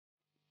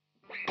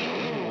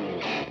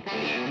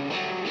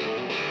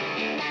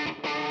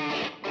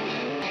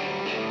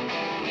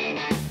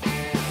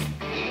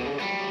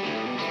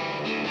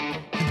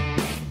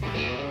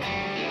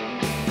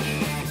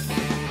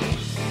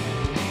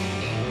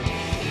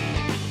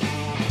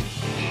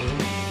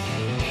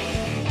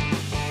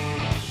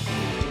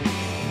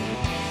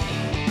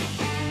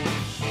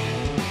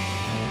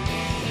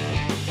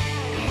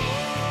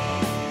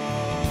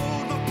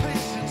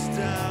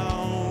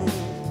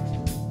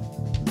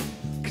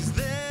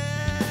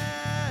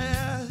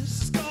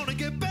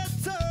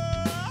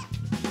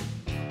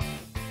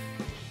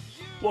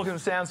welcome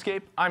to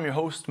Soundscape. I'm your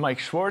host, Mike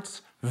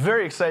Schwartz.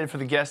 Very excited for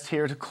the guest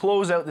here to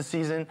close out the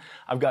season.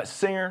 I've got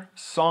singer,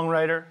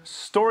 songwriter,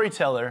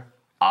 storyteller,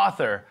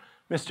 author,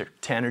 Mr.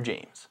 Tanner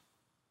James.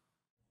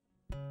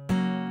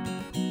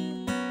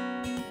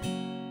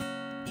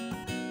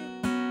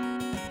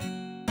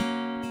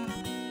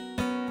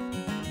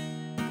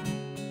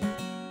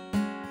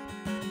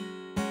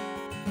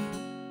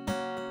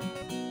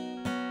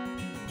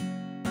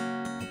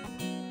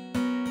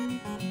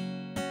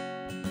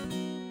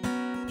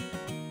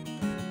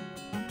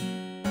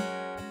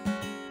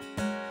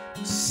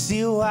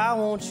 Cecile, why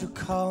won't you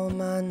call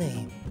my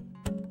name?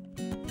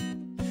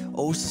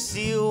 Oh,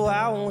 Cecile,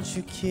 why won't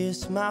you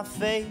kiss my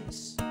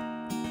face?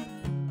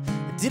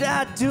 Did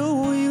I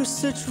do you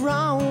such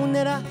wrong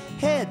that I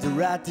had to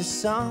write this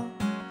song?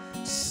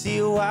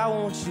 Cecile, why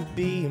won't you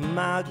be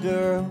my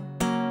girl?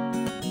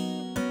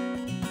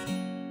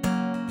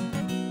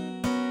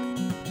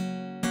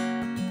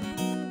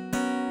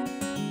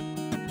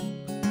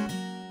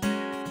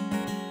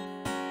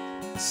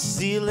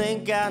 Cecile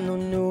ain't got no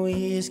New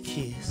Year's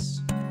kiss.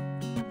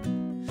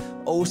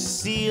 Oh,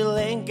 Cecile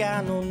ain't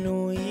got no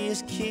New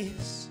Year's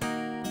kiss.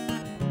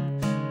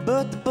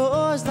 But the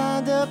boys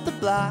lined up the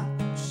block.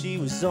 She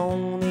was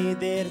only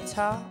there to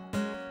talk.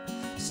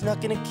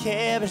 Snuck in a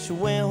cab and she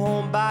went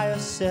home by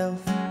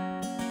herself.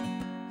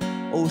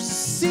 Oh,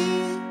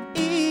 Cecile,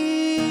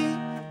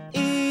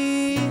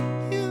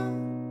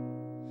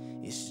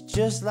 it's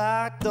just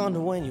like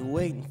thunder when you're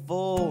waiting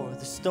for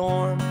the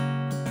storm.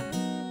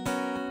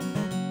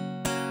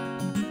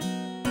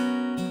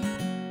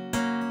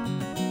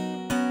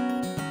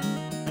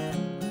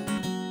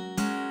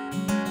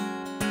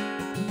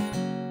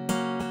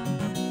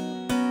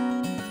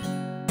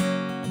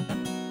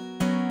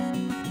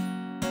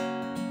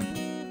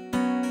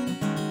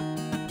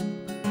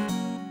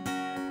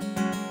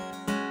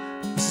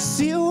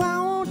 Cecile, why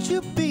won't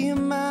you be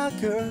my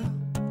girl?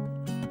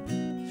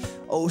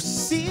 Oh,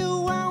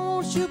 Cecile, why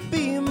won't you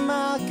be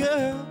my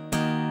girl?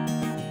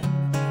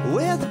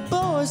 Well, the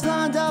boys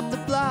lined up the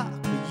block,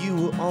 but you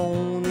were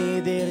only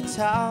there to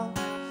talk.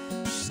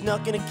 She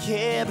snuck in a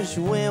cab and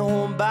she went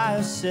home by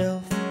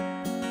herself.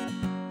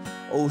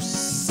 Oh,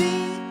 Cecile,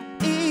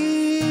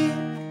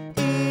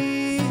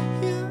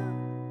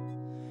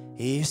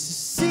 yeah,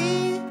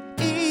 Cecile,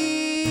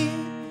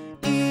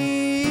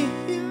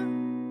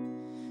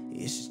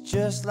 it's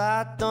just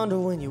like thunder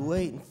when you're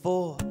waiting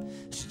for.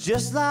 It's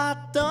just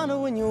like thunder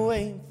when you're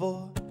waiting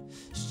for.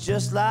 It's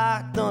just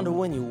like thunder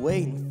when you're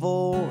waiting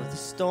for the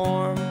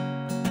storm.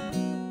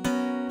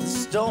 The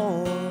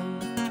storm.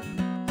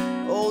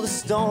 Oh, the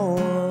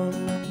storm.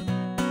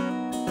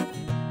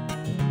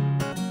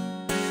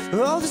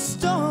 Oh, the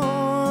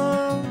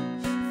storm.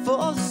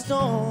 For the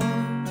storm.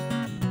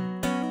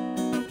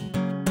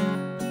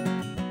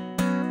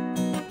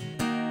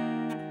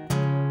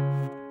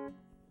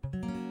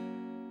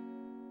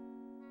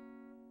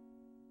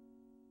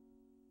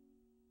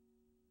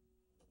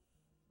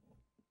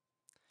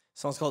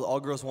 Song's called All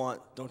Girls Want,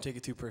 Don't Take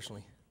It Too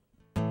Personally.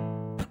 I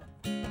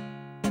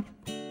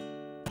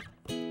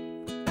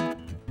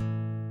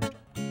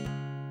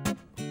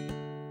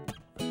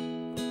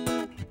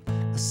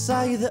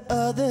saw you the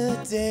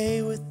other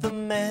day with a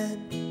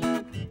man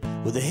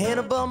with a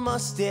handlebar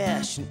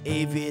mustache and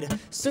aviator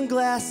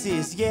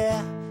sunglasses,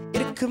 yeah,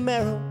 in a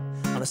Camaro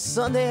on a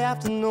Sunday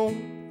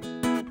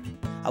afternoon.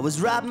 I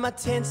was riding my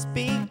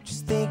 10-speed,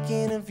 just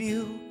thinking of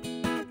you.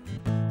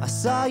 I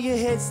saw your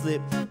head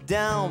slip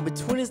down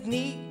between his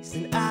knees,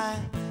 and I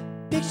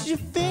pictured your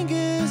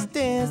fingers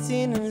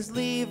dancing in his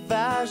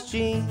Levi's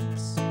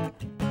jeans.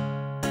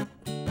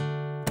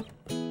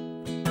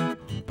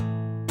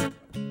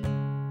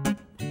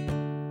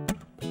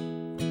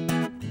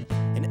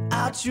 And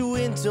out your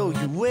window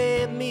you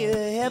waved me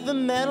a heavy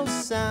metal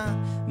sign.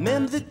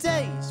 Remember the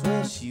days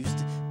when she used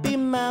to be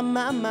my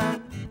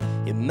mind.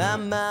 Yeah, my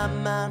mind,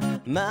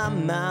 my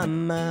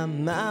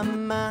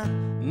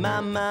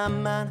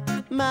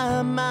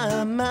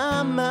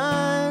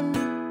mind.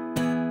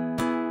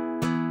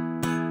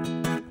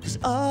 'Cause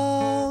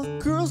all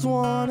girls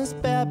want is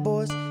bad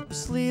boys with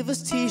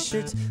sleeveless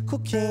t-shirts,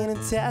 cocaine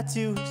and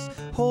tattoos,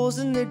 holes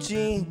in their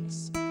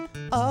jeans.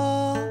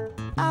 All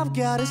I've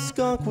got is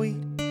skunk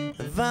weed and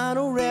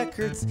vinyl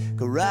records,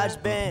 garage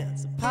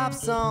bands and pop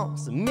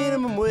songs, and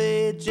minimum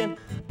wage. And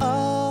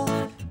all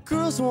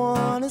girls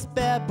want is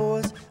bad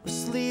boys with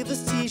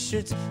sleeveless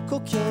t-shirts,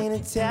 cocaine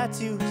and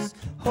tattoos,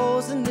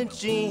 holes in their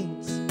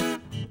jeans.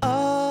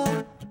 All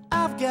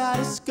I've got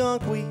is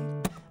skunk weed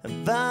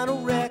and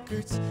vinyl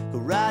records,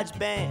 garage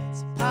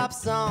bands, pop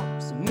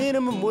songs,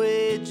 minimum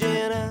wage.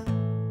 And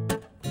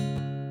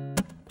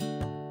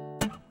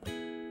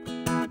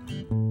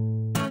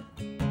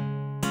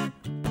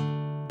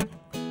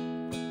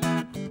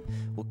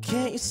well,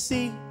 can't you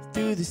see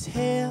through this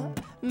hair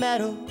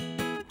metal?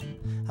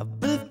 I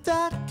really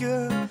thought,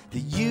 girl,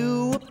 that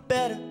you were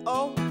better.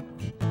 Oh,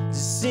 to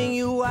sing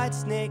you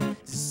Whitesnake,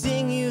 to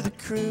sing you The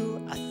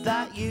Crew. I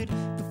thought you'd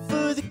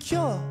prefer The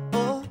Cure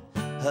or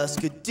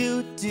Husker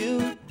Du.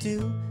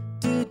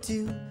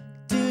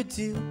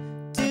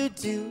 do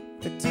do,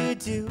 do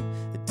do,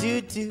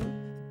 do do,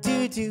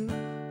 do do,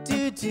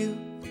 do do,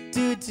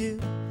 do do.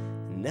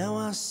 Now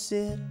I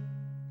sit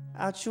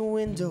out your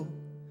window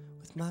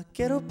with my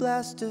ghetto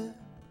blaster.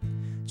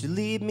 Did you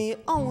leave me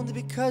only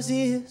because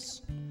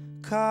his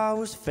car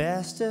was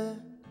faster?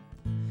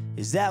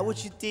 Is that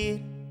what you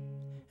did?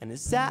 And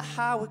is that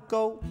how it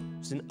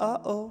goes? And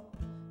uh-oh,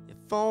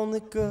 if only,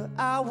 girl,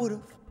 I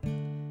would've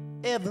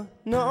ever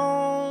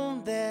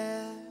known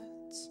that.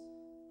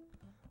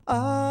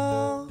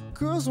 All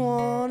girls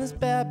want is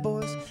bad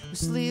boys with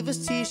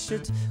sleeveless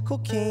t-shirts,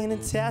 cocaine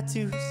and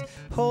tattoos,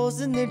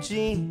 holes in their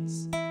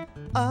jeans.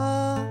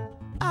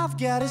 I've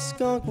got a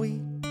skunk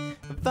weed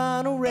and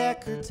vinyl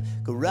records,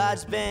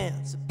 garage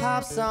bands,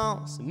 pop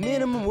songs,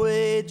 minimum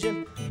wage.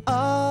 And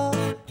all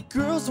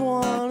girls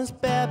want is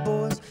bad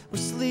boys with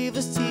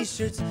sleeveless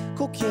t-shirts,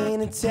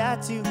 cocaine and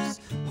tattoos,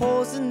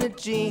 holes in their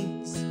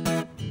jeans.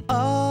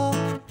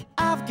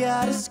 I've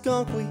got a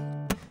skunk weed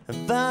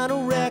and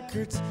vinyl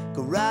records,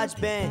 garage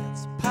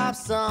bands, pop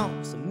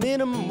songs,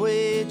 minimum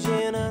wage.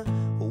 And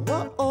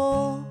whoa,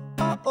 oh,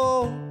 oh,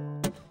 oh,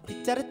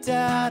 da da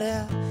da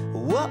da,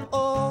 whoa,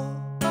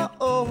 oh, oh,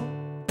 oh,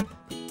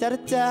 da da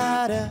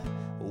da da,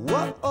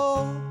 whoa,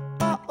 oh,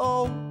 oh,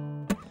 oh,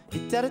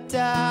 da da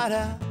da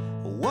da,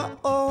 whoa,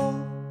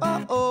 oh,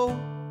 oh, oh,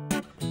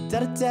 da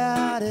da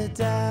da da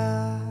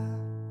da.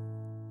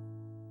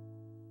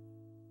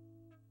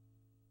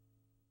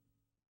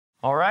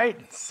 All right,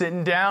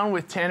 sitting down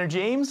with Tanner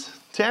James.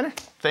 Tanner,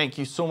 thank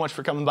you so much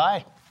for coming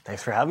by.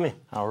 Thanks for having me.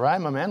 All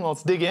right, my man,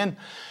 let's dig in.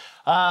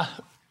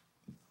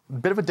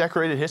 Bit of a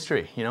decorated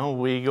history. You know,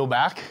 we go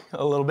back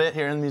a little bit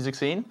here in the music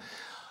scene.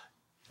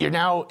 You're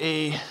now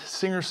a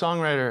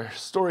singer-songwriter,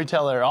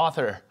 storyteller,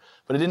 author,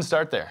 but it didn't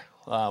start there.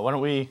 Why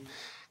don't we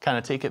kind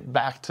of take it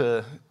back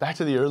to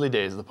the early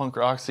days of the punk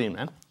rock scene,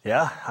 man?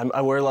 Yeah,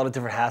 I wear a lot of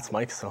different hats,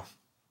 Mike, so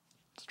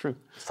It's true.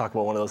 let's talk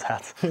about one of those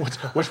hats.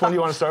 Which one do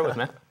you want to start with,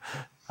 man?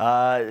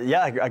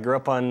 Yeah, I grew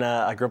up on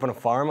a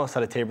farm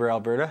outside of Tabor,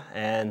 Alberta,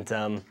 and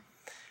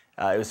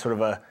it was sort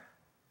of a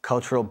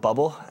cultural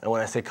bubble. And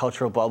when I say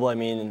cultural bubble, I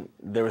mean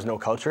there was no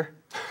culture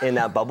in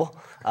that bubble,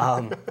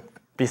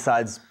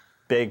 besides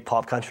big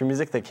pop country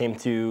music that came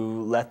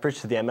to Lethbridge,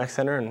 to the MX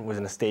Center, and was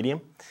in a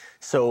stadium.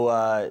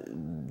 So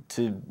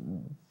to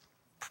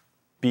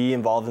be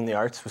involved in the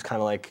arts was kind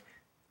of like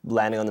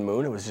landing on the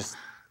moon. It was just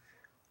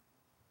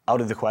out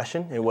of the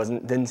question. It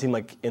didn't seem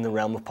like in the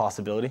realm of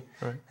possibility.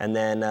 Right. And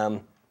then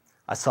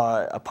I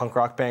saw a punk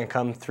rock band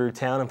come through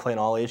town and play an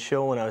all-age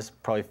show when I was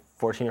probably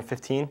 14 or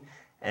 15,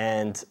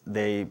 and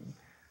they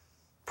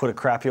put a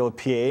crappy old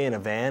PA in a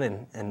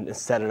van and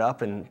set it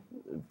up and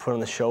put on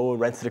the show,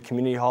 rented a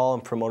community hall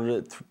and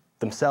promoted it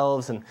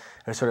themselves, and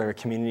it was sort of a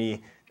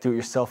community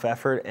do-it-yourself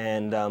effort.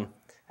 And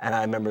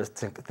I remember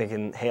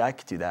thinking, hey, I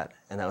could do that,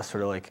 and that was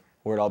sort of like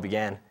where it all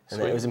began.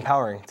 And it was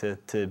empowering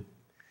to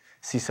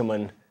see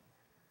someone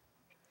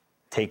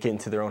take it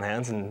into their own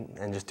hands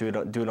and just do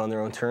it on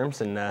their own terms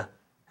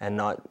and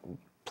not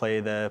play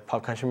the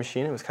pop country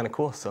machine. It was kind of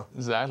cool. So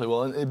Exactly.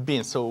 Well, it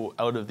being so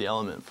out of the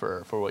element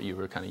for what you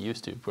were kind of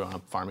used to, growing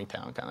up farming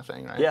town kind of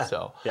thing, right? Yeah.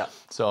 So yeah.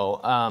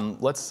 So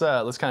let's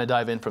kind of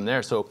dive in from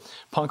there. So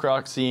punk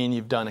rock scene,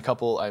 you've done a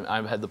couple.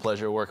 I've had the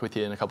pleasure of working with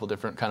you in a couple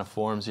different kind of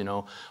forms, you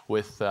know,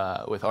 with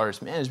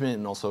artist management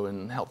and also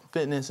in health and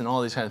fitness and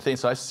all these kind of things.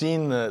 So I've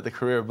seen the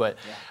career, but.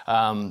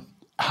 Yeah.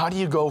 How do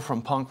you go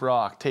from punk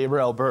rock, Tabor,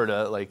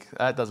 Alberta, like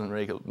that doesn't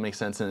make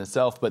sense in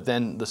itself, but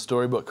then the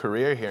storybook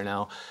career here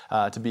now,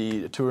 to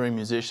be a touring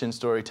musician,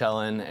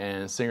 storytelling,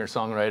 and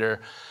singer-songwriter.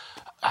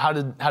 How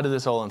did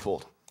this all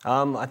unfold?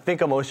 I think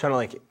I'm always trying to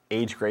like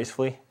age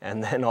gracefully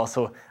and then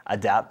also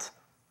adapt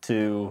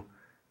to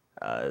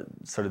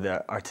sort of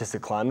the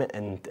artistic climate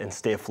and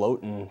stay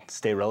afloat and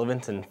stay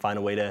relevant and find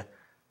a way to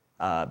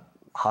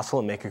hustle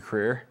and make a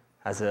career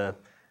as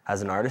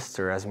an artist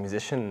or as a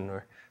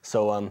musician.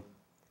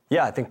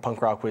 Yeah, I think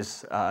punk rock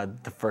was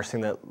the first thing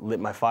that lit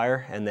my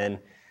fire, and then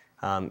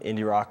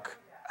indie rock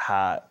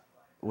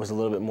was a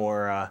little bit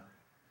more.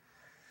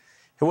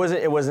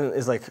 It wasn't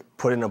as like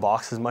put in a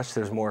box as much.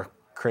 There's more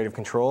creative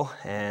control,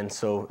 and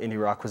so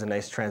indie rock was a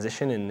nice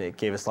transition, and it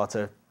gave us lots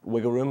of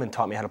wiggle room and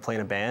taught me how to play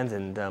in a band,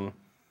 and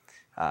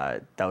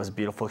that was a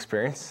beautiful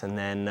experience. And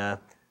then,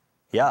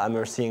 yeah, I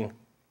remember seeing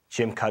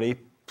Jim Cuddy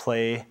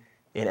play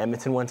in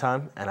Edmonton one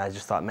time, and I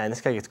just thought, man, this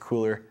guy gets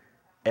cooler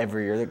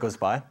every year that goes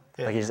by.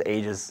 Yeah. Like he just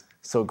ages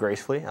so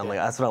gracefully. I'm like,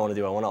 that's what I want to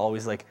do. I want to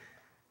always like,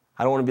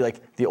 I don't want to be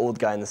like the old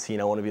guy in the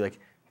scene. I want to be like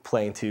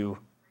playing to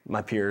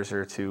my peers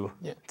or to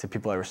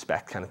people I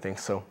respect, kind of thing.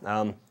 So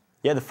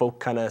yeah, the folk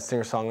kind of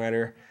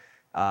singer-songwriter.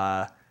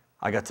 I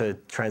got to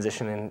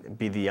transition and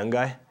be the young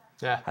guy,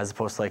 as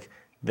opposed to like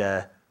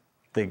the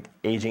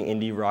aging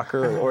indie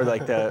rocker or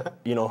like the,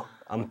 you know,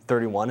 I'm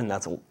 31 and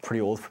that's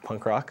pretty old for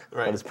punk rock,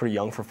 but it's pretty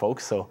young for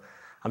folks. So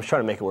I'm just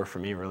trying to make it work for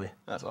me, really.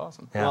 That's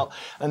awesome. Yeah. Well,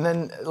 and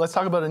then let's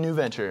talk about a new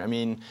venture. I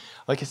mean,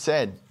 like I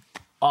said,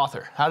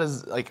 author. How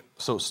does, like,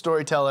 so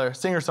storyteller,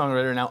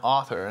 singer-songwriter, now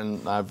author,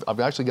 and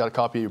I've actually got a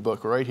copy of your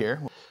book right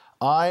here.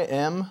 I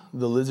Am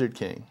the Lizard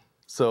King.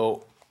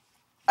 So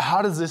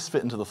how does this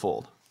fit into the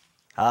fold?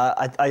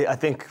 I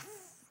think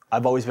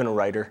I've always been a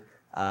writer.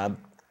 I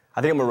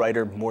think I'm a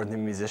writer more than a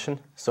musician.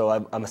 So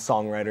I'm a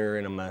songwriter,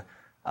 and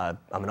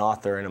I'm an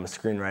author, and I'm a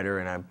screenwriter,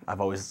 and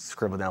I've always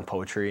scribbled down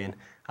poetry. And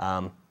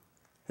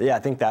yeah, I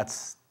think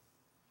that's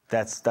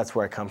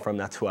where I come from.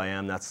 That's who I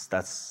am.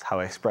 That's how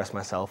I express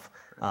myself.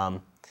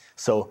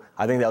 So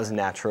I think that was a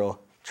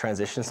natural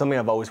transition, something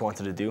I've always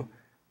wanted to do.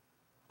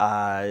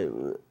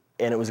 And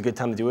it was a good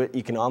time to do it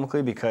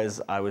economically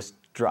because I'm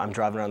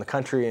driving around the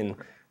country and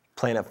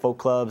playing at folk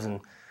clubs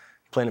and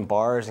playing in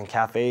bars and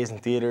cafes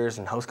and theaters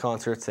and house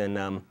concerts,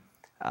 and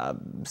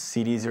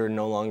CDs are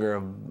no longer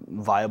a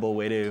viable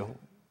way to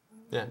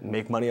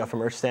make money off a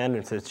merch stand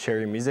and to share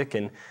your music,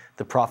 and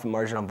the profit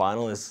margin on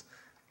vinyl is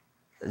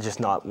just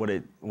not what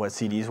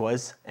CDs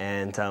was,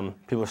 and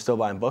people are still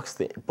buying books.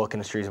 The book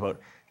industry is about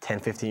 10,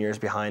 15 years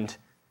behind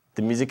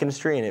the music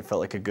industry, and it felt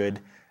like a good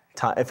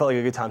time. It felt like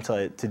a good time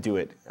to do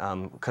it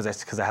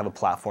because I have a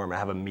platform, I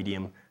have a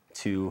medium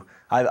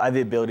I have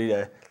the ability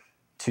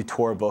to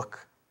tour a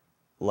book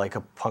like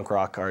a punk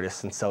rock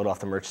artist and sell it off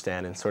the merch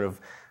stand, and sort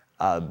of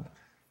I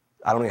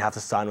don't even have to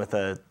sign with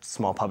a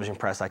small publishing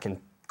press. I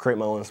can create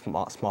my own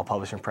small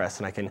publishing press,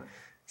 and I can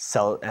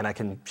sell it, and I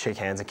can shake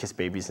hands and kiss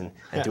babies and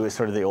do it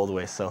sort of the old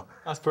way. So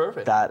that's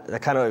perfect.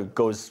 That kind of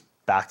goes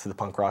back to the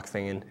punk rock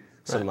thing and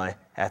sort of my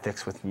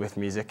ethics with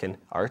music and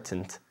art,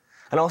 and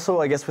also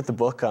I guess with the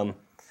book.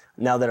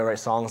 Now that I write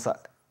songs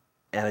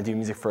and I do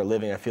music for a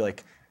living, I feel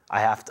like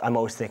I'm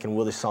always thinking,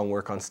 will this song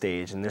work on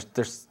stage? And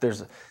there's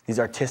these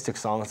artistic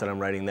songs that I'm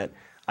writing that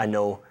I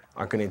know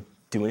aren't going to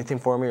do anything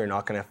for me or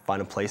not going to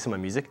find a place in my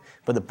music.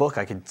 But the book,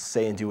 I could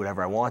say and do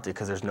whatever I wanted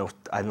because I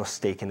have no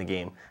stake in the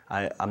game.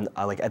 I'm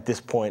like, at this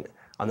point,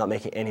 I'm not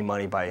making any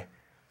money by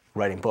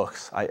writing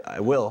books. I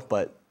will,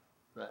 but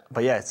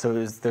yeah. So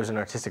there's an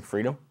artistic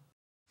freedom.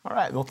 All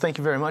right. Well, thank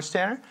you very much,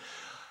 Tanner.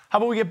 How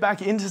about we get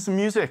back into some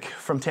music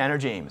from Tanner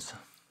James?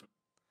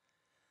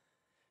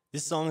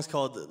 This song is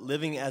called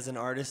Living as an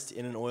Artist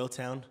in an Oil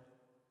Town,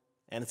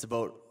 and it's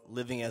about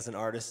living as an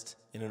artist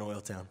in an oil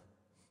town.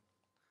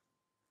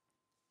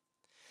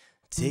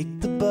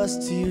 Take the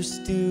bus to your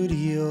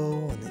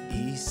studio on the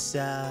east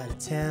side of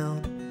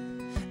town,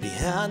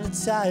 behind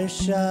the tire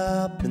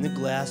shop and the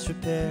glass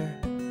repair,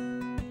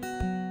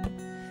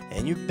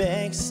 and your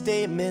bank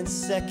statement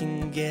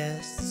second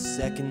guess, the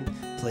second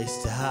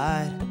place to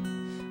hide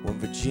when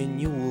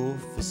Virginia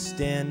Woolf is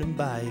standing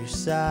by your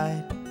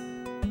side.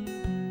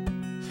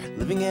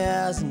 Living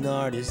as an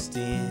artist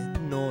in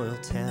an oil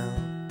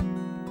town.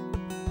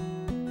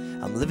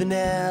 I'm living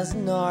as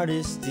an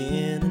artist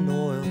in an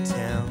oil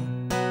town.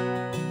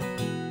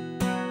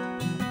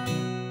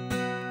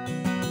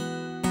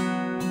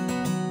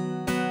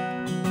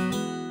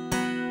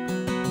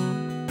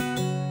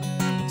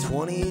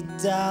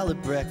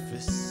 $20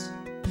 breakfasts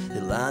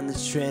that line the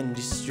trendy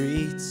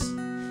streets,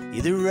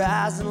 either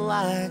rising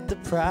like the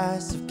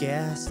price of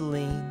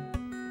gasoline.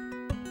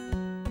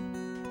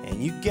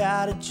 And you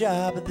got a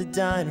job at the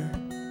diner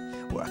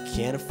where I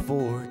can't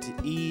afford to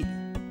eat,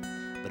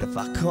 but if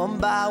I come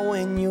by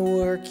when you're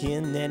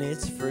working, then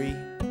it's free.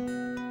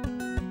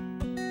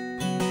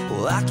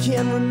 Well, I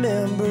can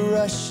remember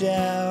rush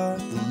hour,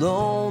 the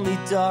lonely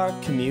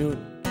dark commute.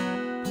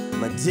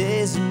 My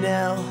days are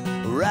now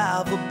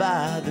rivaled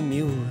by the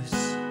muse,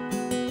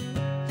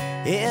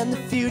 and the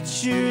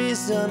future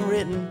is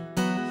unwritten,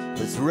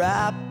 but it's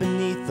right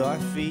beneath our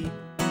feet.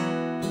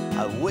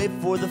 I wait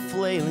for the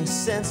flailing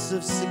sense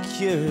of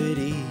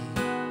security,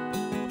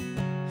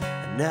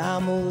 and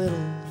I'm a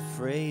little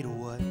afraid of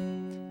what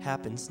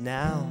happens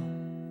now.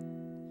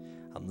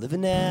 I'm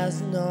living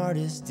as an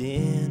artist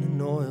in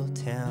an oil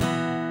town.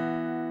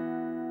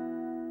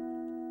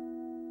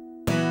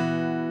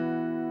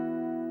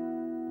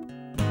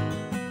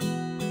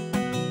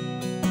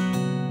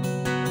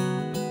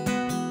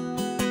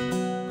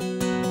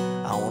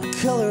 I wanna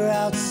color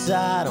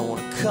outside, I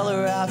wanna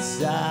color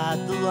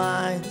outside the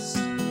lines.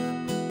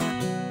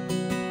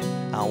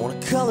 I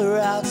wanna color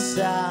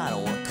outside, I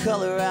wanna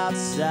color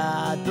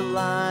outside the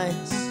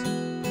lines.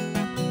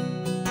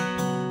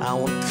 I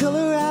wanna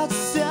color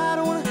outside,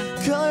 I wanna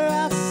color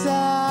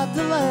outside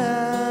the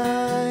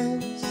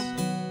lines.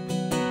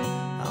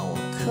 I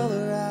wanna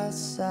color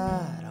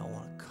outside, I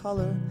wanna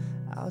color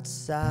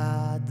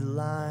outside the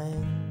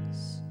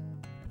lines.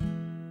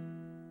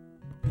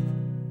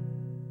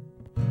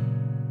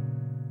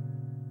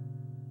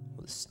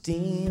 Well, the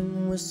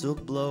steam whistle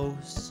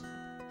blows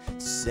to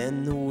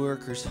send the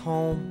workers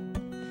home,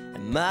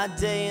 and my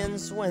day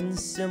ends when the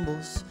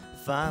cymbals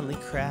finally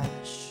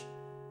crash.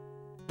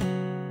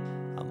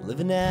 I'm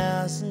living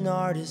as an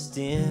artist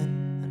in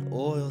an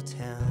oil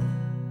town.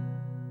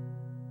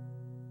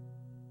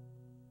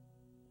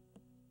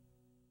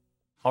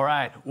 All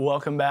right,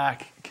 welcome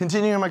back.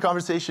 Continuing my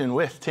conversation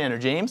with Tanner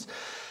James.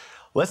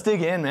 Let's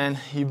dig in, man.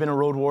 You've been a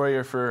road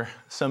warrior for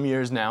some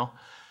years now.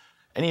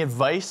 Any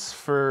advice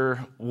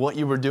for what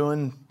you were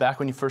doing back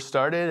when you first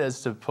started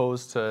as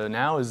opposed to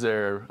now? Is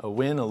there a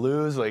win, a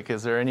lose? Like,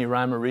 is there any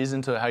rhyme or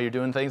reason to how you're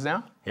doing things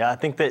now? Yeah, I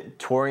think that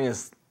touring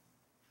is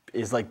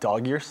like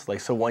dog years. Like,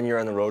 so 1 year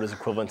on the road is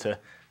equivalent to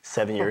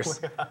 7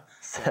 years,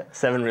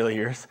 7 real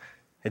years.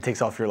 It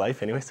takes off your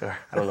life anyway, so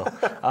I don't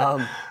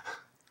know.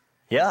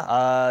 Yeah,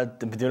 I've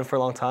been doing it for a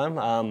long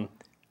time.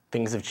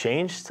 Things have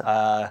changed.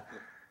 I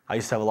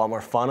used to have a lot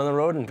more fun on the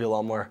road and be a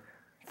lot more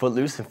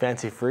footloose and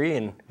fancy-free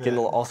and get in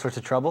all sorts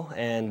of trouble,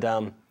 and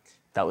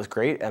that was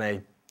great, and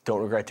I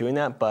don't regret doing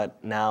that,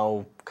 but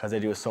now, because I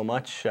do it so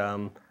much,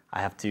 I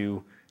have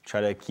to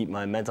try to keep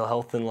my mental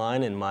health in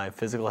line and my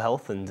physical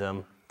health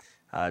and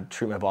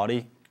treat my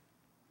body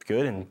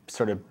good and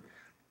sort of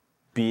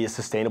be a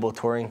sustainable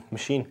touring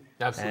machine.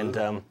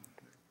 Absolutely.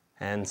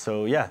 And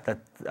so, yeah,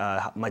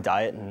 that my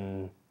diet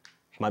and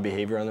my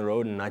behavior on the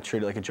road, and I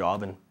treat it like a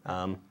job, and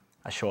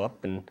I show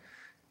up and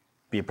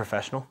be a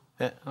professional.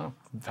 Yeah, oh,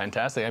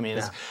 fantastic. I mean,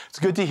 it's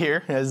good to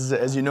hear.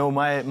 As you know,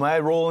 my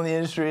role in the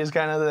industry is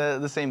kind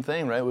of the same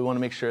thing, right? We want to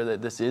make sure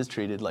that this is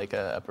treated like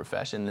a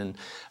profession. And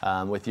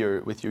with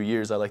your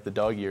years, I like the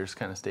dog years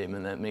kind of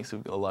statement. That makes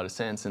a lot of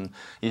sense. And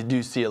you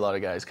do see a lot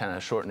of guys kind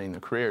of shortening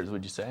their careers,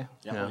 would you say?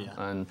 Yeah.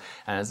 And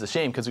it's a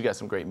shame because we got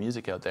some great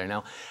music out there.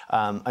 Now,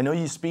 I know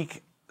you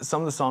speak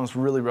some of the songs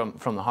really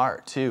from the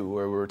heart too,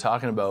 where we're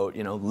talking about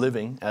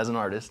living as an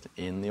artist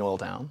in the oil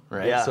town,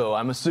 right? Yeah. So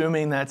I'm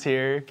assuming that's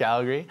here,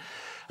 Calgary.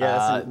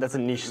 Yeah, that's a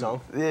niche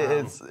song.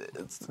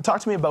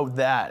 Talk to me about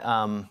that,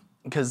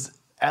 because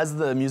as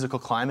the musical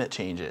climate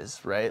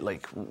changes, right?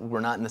 Like we're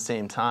not in the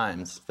same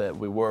times that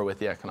we were with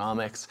the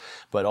economics,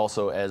 but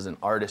also as an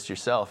artist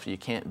yourself, you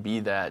can't be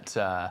that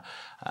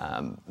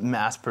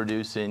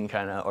mass-producing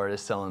kind of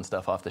artist selling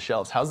stuff off the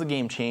shelves. How's the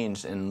game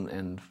changed,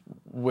 and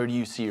where do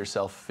you see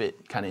yourself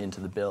fit kind of into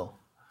the bill?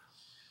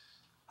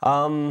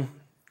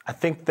 I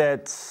think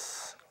that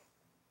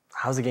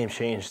how's the game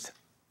changed?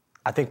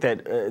 I think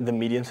that the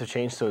mediums have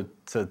changed, so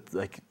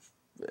like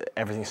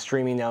everything's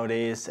streaming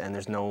nowadays, and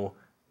there's no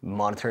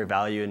monetary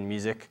value in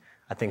music.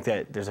 I think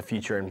that there's a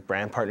future in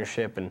brand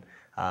partnership and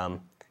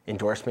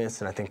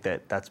endorsements, and I think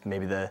that that's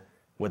maybe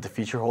what the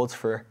future holds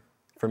for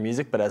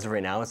music. But as of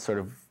right now, it's sort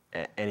of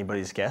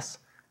anybody's guess.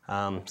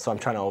 So I'm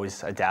trying to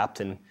always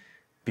adapt and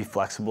be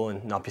flexible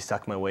and not be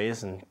stuck in my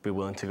ways and be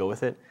willing to go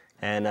with it.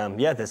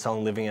 And yeah, the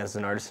song "Living as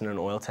an Artist in an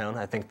Oil Town,"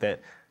 I think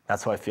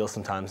that's how I feel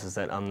sometimes, is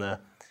that I'm the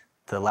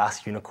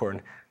last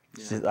unicorn.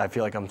 Yeah. I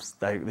feel like I'm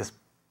like this.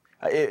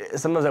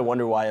 Sometimes I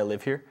wonder why I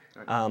live here,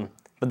 right.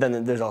 But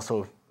then there's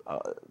also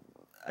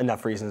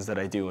enough reasons that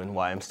I do and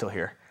why I'm still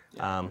here.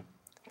 Yeah.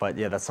 But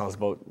yeah, that song's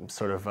about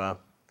sort of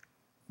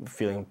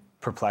feeling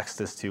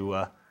perplexed as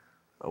to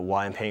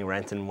why I'm paying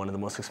rent in one of the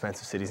most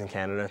expensive cities in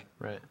Canada.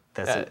 Right.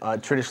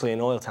 That's traditionally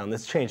an oil town.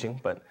 That's changing,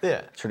 but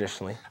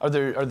traditionally. Are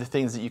there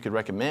things that you could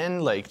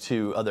recommend, like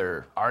to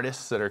other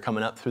artists that are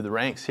coming up through the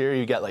ranks here?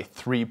 You got like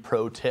 3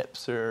 pro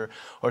tips or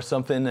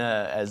something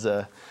as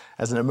an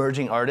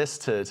emerging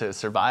artist to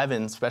survive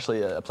in,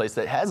 especially a place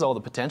that has all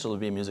the potential to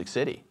be a music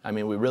city. I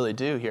mean, we really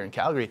do here in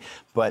Calgary,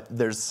 but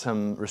there's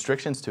some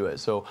restrictions to it.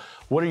 So,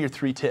 what are your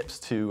 3 tips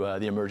to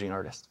the emerging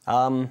artist?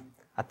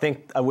 I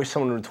think I wish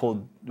someone would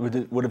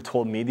have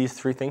told me these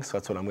 3 things. So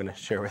that's what I'm going to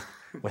share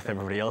with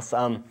everybody else.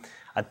 I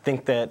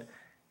think that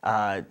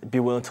be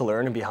willing to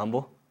learn and be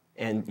humble.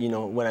 And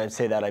when I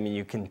say that, I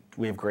mean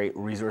we have great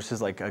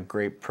resources, like a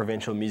great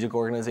provincial music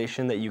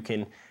organization that you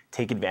can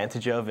take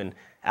advantage of and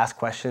ask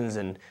questions.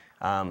 And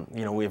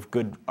we have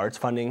good arts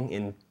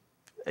funding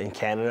in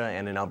Canada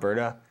and in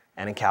Alberta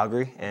and in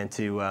Calgary, and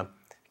to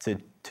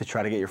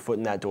try to get your foot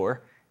in that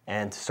door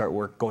and to start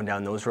going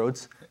down those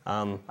roads.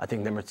 I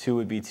think number 2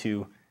 would be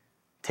to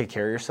take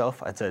care of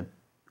yourself. It's an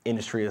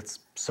industry that's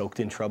soaked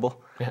in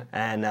trouble,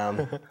 and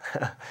and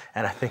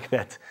I think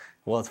that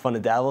while it's fun to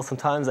dabble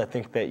sometimes, I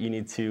think that you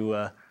need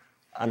to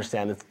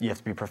understand that you have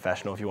to be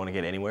professional if you want to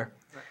get anywhere.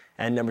 Right.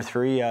 And number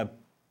 3,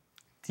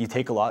 you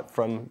take a lot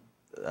from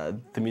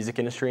the music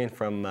industry and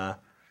from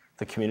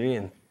the community,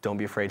 and don't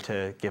be afraid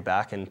to give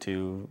back and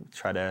to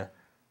try to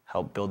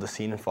help build the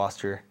scene and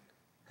foster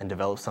and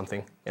develop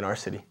something in our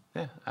city.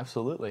 Yeah,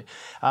 absolutely.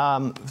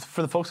 For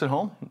the folks at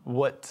home,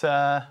 where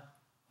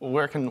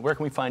can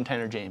we find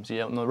Tanner James? Are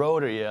you out on the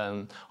road, or are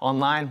you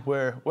online?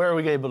 Where are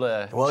we able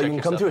to? Well, you can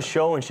come to a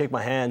show and shake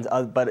my hand,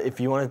 but if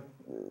you want to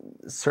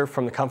surf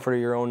from the comfort of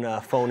your own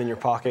phone in your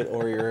pocket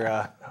or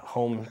your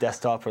home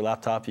desktop or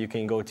laptop, you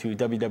can go to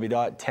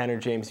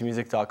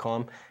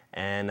www.tannerjamesmusic.com,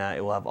 and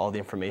it will have all the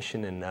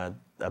information and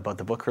about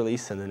the book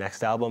release and the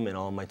next album and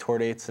all my tour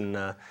dates and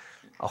a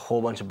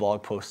whole bunch of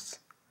blog posts.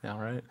 Yeah,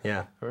 right.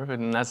 Yeah.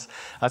 Perfect. And that's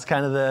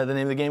kind of the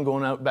name of the game,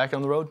 going out back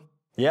on the road?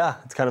 Yeah,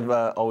 it's kind of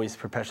always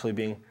perpetually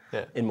being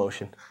in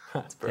motion.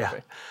 That's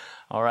perfect. Yeah.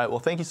 All right. Well,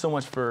 thank you so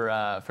much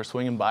for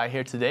swinging by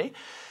here today.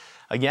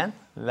 Again,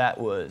 that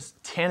was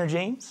Tanner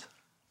James,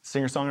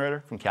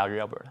 singer-songwriter from Calgary,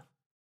 Alberta.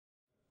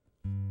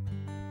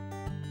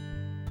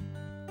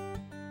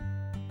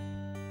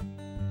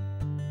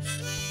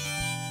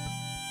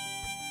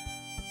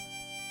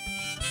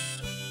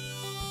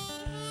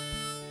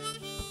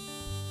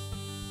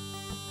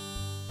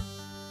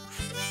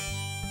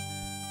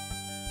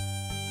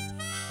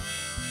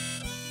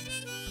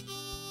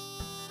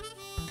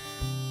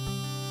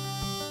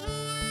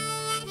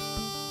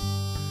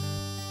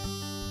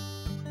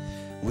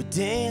 We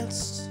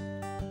danced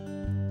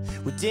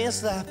We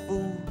danced like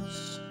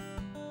fools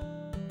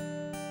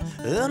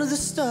under the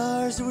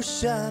stars that were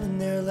shining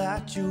there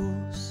like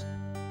jewels.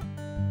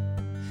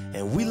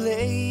 And we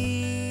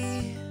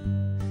lay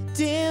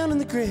down in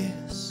the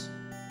grass.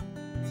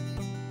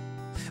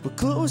 We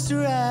closed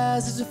our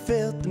eyes as we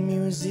felt the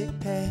music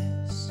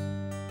pass.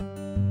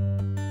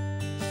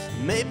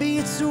 Maybe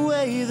it's the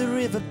way the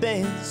river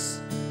bends.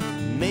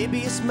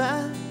 Maybe it's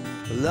my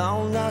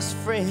long lost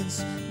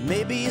friends.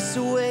 Maybe it's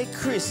the way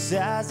Chris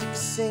Isaac is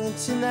singing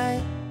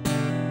tonight.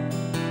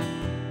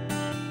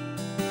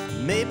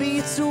 Maybe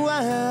it's the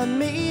wine,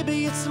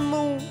 maybe it's the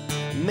moon,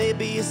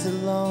 maybe it's a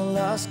long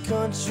lost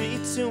country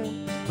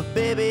tune. But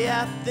baby,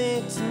 I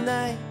think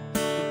tonight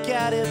we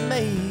got it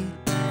made.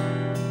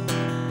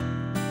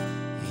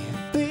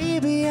 Yeah,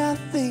 baby, I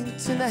think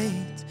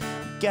tonight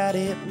we got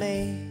it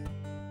made.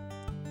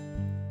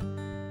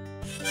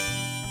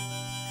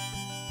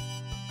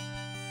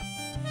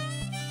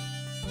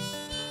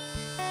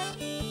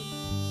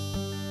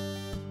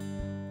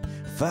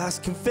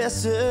 Fast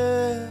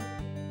confessor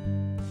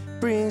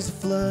brings a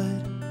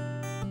flood.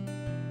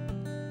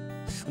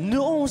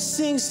 No one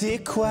sings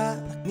it quite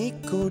like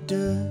Nico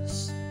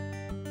does.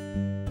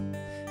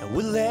 And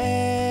we'll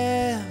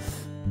laugh,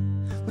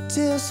 we'll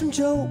tell some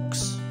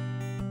jokes.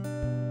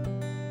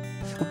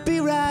 We'll be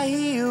right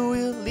here,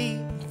 we'll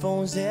leave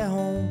phones at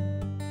home.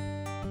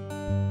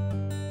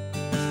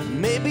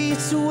 Maybe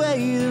it's the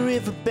way the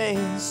river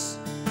bends.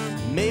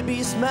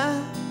 Maybe it's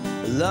my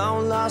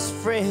long lost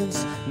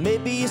friends.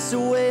 Maybe it's the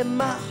way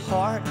my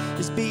heart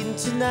is beating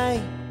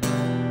tonight.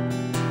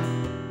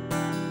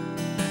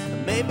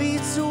 Maybe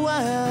it's the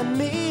wine,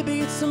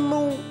 maybe it's the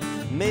moon,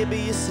 maybe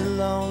it's a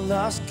long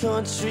lost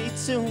country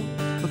tune.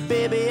 But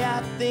baby,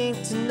 I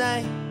think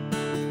tonight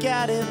we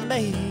got it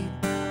made.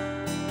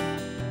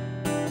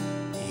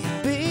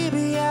 Yeah,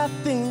 baby, I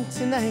think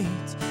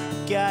tonight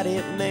we got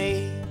it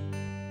made.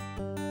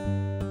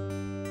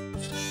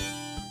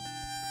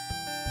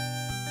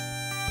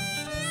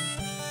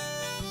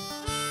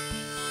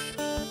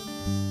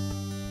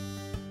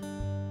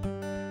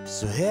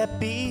 So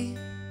happy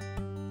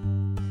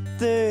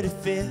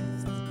 35th.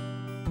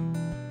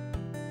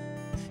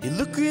 You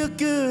look real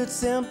good,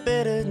 sound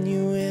better than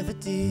you ever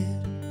did.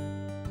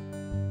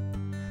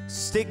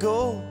 Stay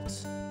gold,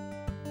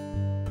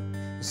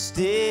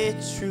 stay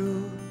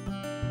true.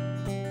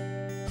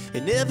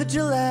 And every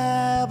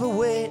July I'll be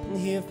waiting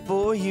here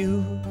for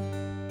you.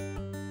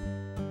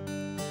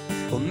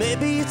 Or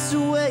maybe it's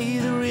the way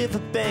the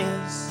river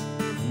bends.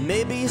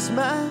 Maybe it's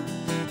my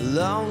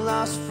long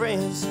lost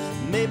friends.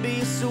 Maybe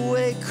it's the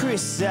way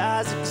Chris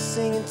Isaac is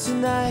singing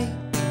tonight.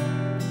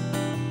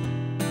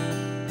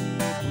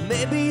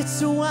 Maybe it's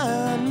the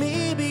wine,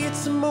 maybe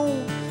it's the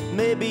moon,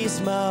 maybe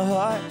it's my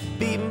heart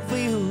beating for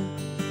you.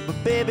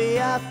 But baby,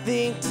 I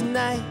think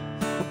tonight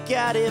we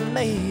got it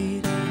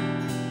made.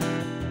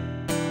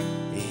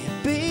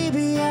 Yeah,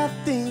 baby, I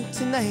think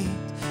tonight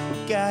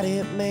we got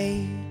it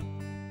made.